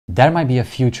There might be a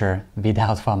future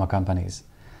without pharma companies.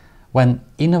 When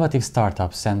innovative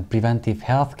startups and preventive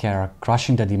healthcare are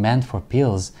crushing the demand for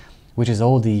pills, which is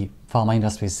all the pharma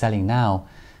industry is selling now,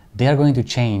 they are going to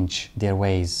change their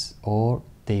ways or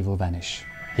they will vanish.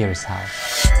 Here is how.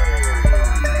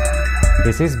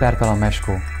 This is Bertalan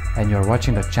Meskó, and you're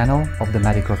watching the channel of the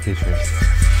Medical Futurist.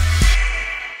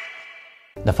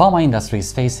 The pharma industry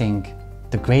is facing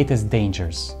the greatest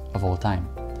dangers of all time.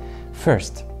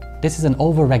 First, this is an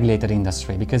over-regulated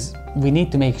industry because we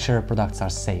need to make sure products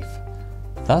are safe.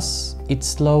 Thus, it's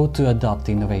slow to adopt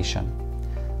innovation.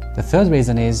 The third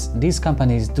reason is these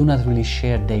companies do not really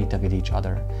share data with each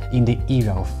other in the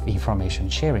era of information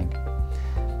sharing.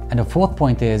 And the fourth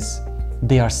point is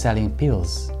they are selling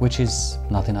pills, which is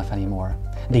not enough anymore.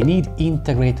 They need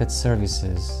integrated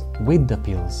services with the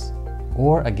pills,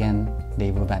 or again, they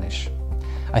will vanish.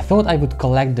 I thought I would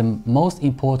collect the most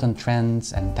important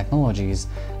trends and technologies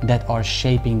that are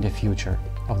shaping the future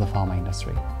of the pharma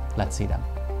industry. Let's see them.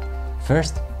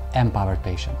 First, empowered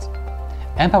patients.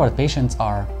 Empowered patients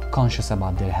are conscious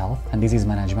about their health and disease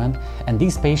management, and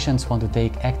these patients want to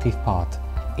take active part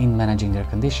in managing their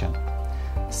condition.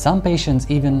 Some patients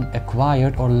even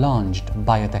acquired or launched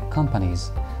biotech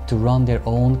companies to run their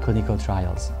own clinical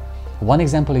trials. One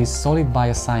example is Solid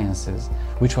Biosciences,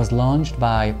 which was launched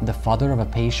by the father of a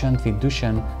patient with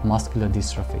Duchenne muscular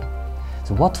dystrophy.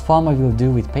 So what pharma will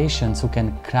do with patients who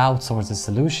can crowdsource the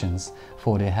solutions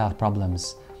for their health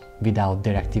problems without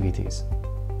their activities?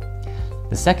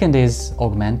 The second is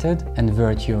augmented and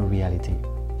virtual reality.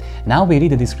 Now we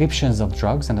read the descriptions of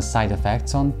drugs and the side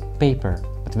effects on paper,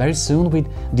 but very soon with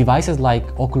devices like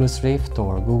Oculus Rift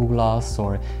or Google Glass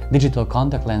or digital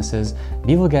contact lenses,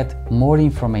 we will get more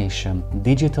information,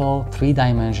 digital,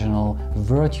 three-dimensional,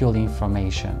 virtual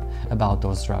information about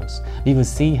those drugs. We will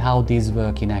see how these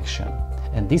work in action.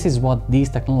 And this is what these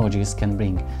technologies can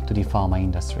bring to the pharma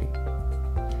industry.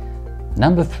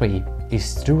 Number 3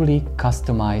 is truly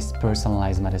customized,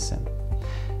 personalized medicine.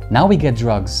 Now we get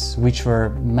drugs which were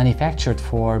manufactured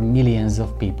for millions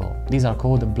of people. These are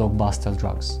called blockbuster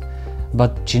drugs.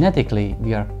 But genetically,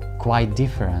 we are quite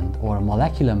different, or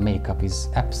molecular makeup is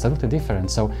absolutely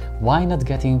different. So why not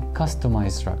getting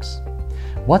customized drugs?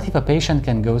 What if a patient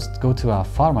can go to a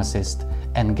pharmacist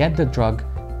and get the drug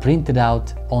printed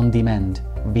out on demand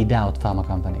without pharma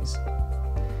companies?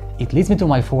 It leads me to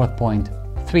my fourth point,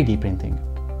 3D printing.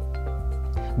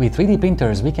 With 3D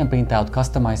printers, we can print out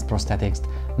customized prosthetics,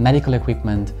 medical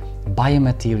equipment,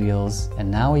 biomaterials, and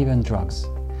now even drugs.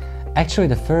 Actually,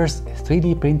 the first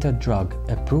 3D printed drug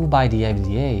approved by the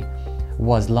FDA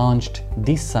was launched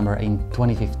this summer in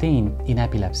 2015 in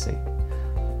epilepsy.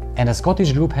 And a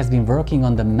Scottish group has been working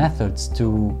on the methods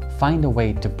to find a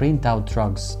way to print out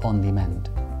drugs on demand.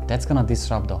 That's gonna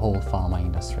disrupt the whole pharma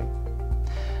industry.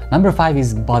 Number 5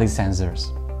 is body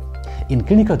sensors. In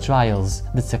clinical trials,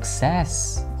 the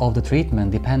success of the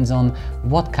treatment depends on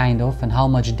what kind of and how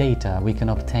much data we can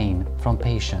obtain from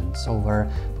patients over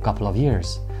a couple of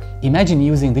years. Imagine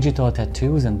using digital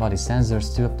tattoos and body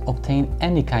sensors to obtain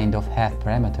any kind of health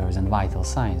parameters and vital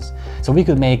signs. So we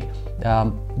could make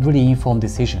really informed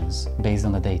decisions based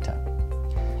on the data.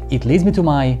 It leads me to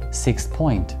my sixth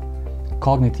point,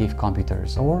 cognitive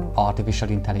computers or artificial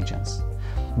intelligence.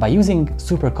 By using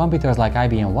supercomputers like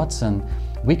IBM Watson,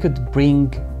 we could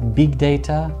bring big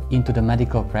data into the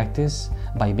medical practice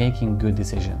by making good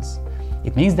decisions.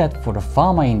 It means that for the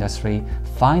pharma industry,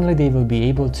 finally they will be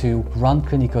able to run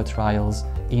clinical trials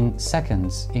in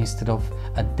seconds instead of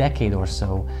a decade or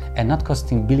so, and not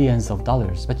costing billions of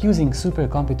dollars, but using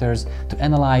supercomputers to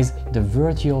analyze the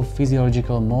virtual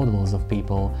physiological models of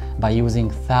people by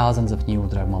using thousands of new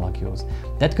drug molecules.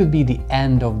 That could be the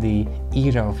end of the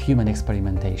era of human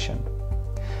experimentation.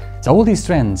 So all these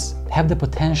trends have the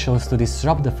potentials to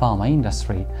disrupt the pharma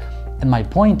industry. And my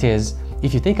point is,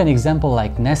 if you take an example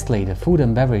like Nestle, the food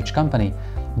and beverage company,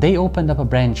 they opened up a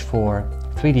branch for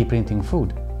 3D printing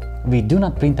food. We do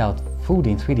not print out food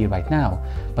in 3D right now,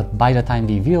 but by the time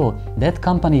we will, that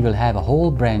company will have a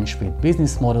whole branch with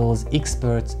business models,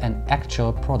 experts, and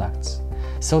actual products.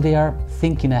 So they are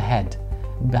thinking ahead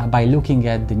by looking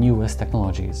at the newest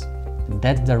technologies.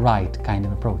 That's the right kind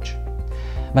of approach.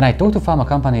 When I talk to pharma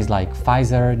companies like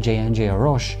Pfizer, J&J or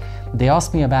Roche, they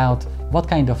ask me about what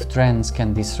kind of trends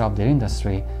can disrupt their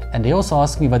industry, and they also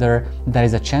ask me whether there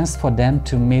is a chance for them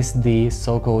to miss the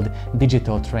so-called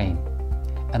digital train.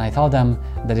 And I tell them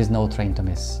there is no train to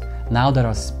miss. Now there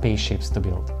are spaceships to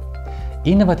build.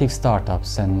 Innovative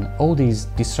startups and all these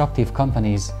disruptive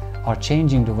companies are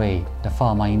changing the way the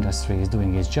pharma industry is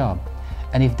doing its job.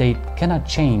 And if they cannot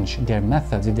change their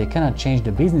methods, if they cannot change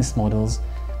the business models,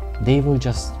 they will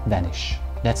just vanish.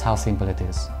 That's how simple it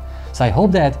is. So I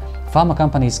hope that pharma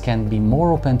companies can be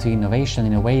more open to innovation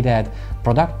in a way that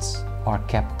products are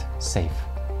kept safe.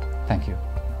 Thank you.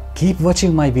 Keep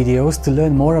watching my videos to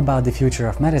learn more about the future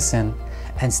of medicine,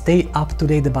 and stay up to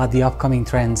date about the upcoming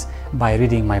trends by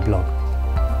reading my blog.